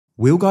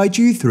We'll guide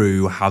you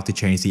through how to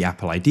change the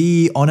Apple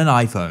ID on an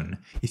iPhone.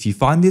 If you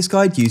find this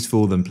guide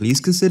useful, then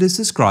please consider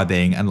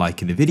subscribing and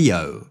liking the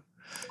video.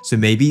 So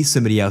maybe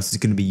somebody else is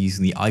going to be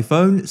using the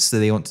iPhone, so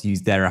they want to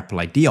use their Apple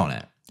ID on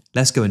it.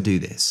 Let's go and do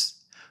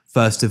this.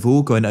 First of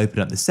all, go and open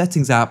up the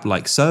Settings app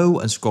like so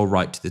and scroll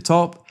right to the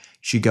top.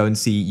 You should go and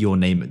see your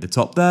name at the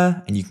top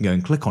there, and you can go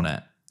and click on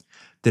it.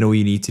 Then all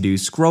you need to do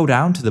is scroll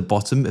down to the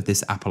bottom of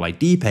this Apple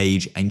ID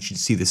page and you should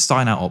see the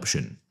sign out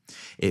option.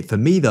 For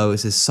me though, it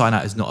says sign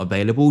out is not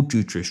available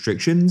due to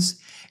restrictions.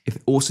 If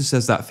it also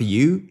says that for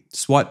you,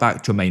 swipe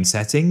back to your main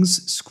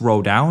settings,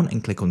 scroll down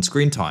and click on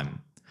screen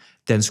time.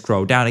 Then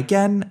scroll down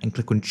again and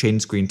click on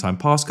change screen time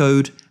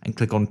passcode and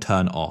click on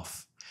turn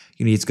off.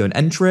 You need to go and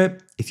enter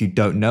it. If you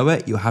don't know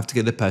it, you'll have to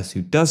get the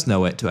person who does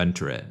know it to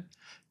enter it.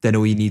 Then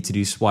all you need to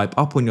do is swipe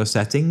up on your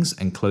settings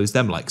and close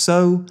them like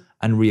so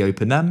and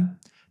reopen them.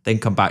 Then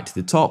come back to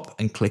the top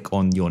and click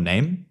on your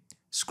name.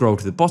 Scroll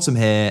to the bottom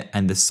here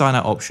and the sign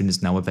out option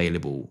is now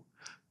available.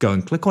 Go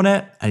and click on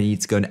it and you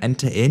need to go and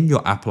enter in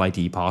your Apple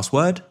ID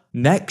password.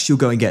 Next, you'll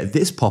go and get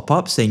this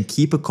pop-up saying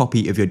keep a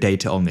copy of your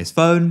data on this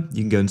phone.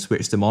 You can go and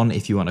switch them on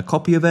if you want a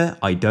copy of it.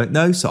 I don't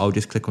know, so I'll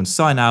just click on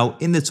sign out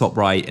in the top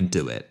right and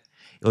do it.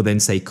 It'll then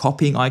say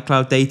copying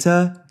iCloud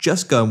data,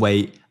 just go and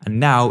wait, and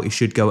now it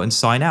should go and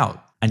sign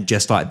out. And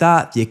just like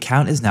that, the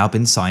account has now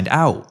been signed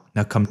out.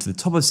 Now come to the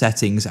top of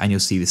settings and you'll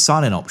see the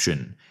sign in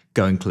option.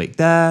 Go and click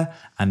there,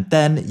 and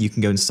then you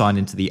can go and sign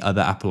into the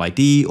other Apple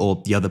ID,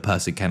 or the other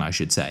person can, I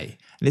should say.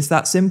 And it's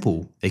that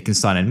simple. They can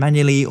sign in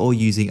manually or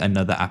using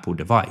another Apple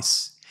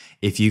device.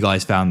 If you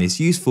guys found this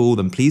useful,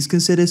 then please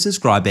consider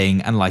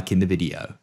subscribing and liking the video.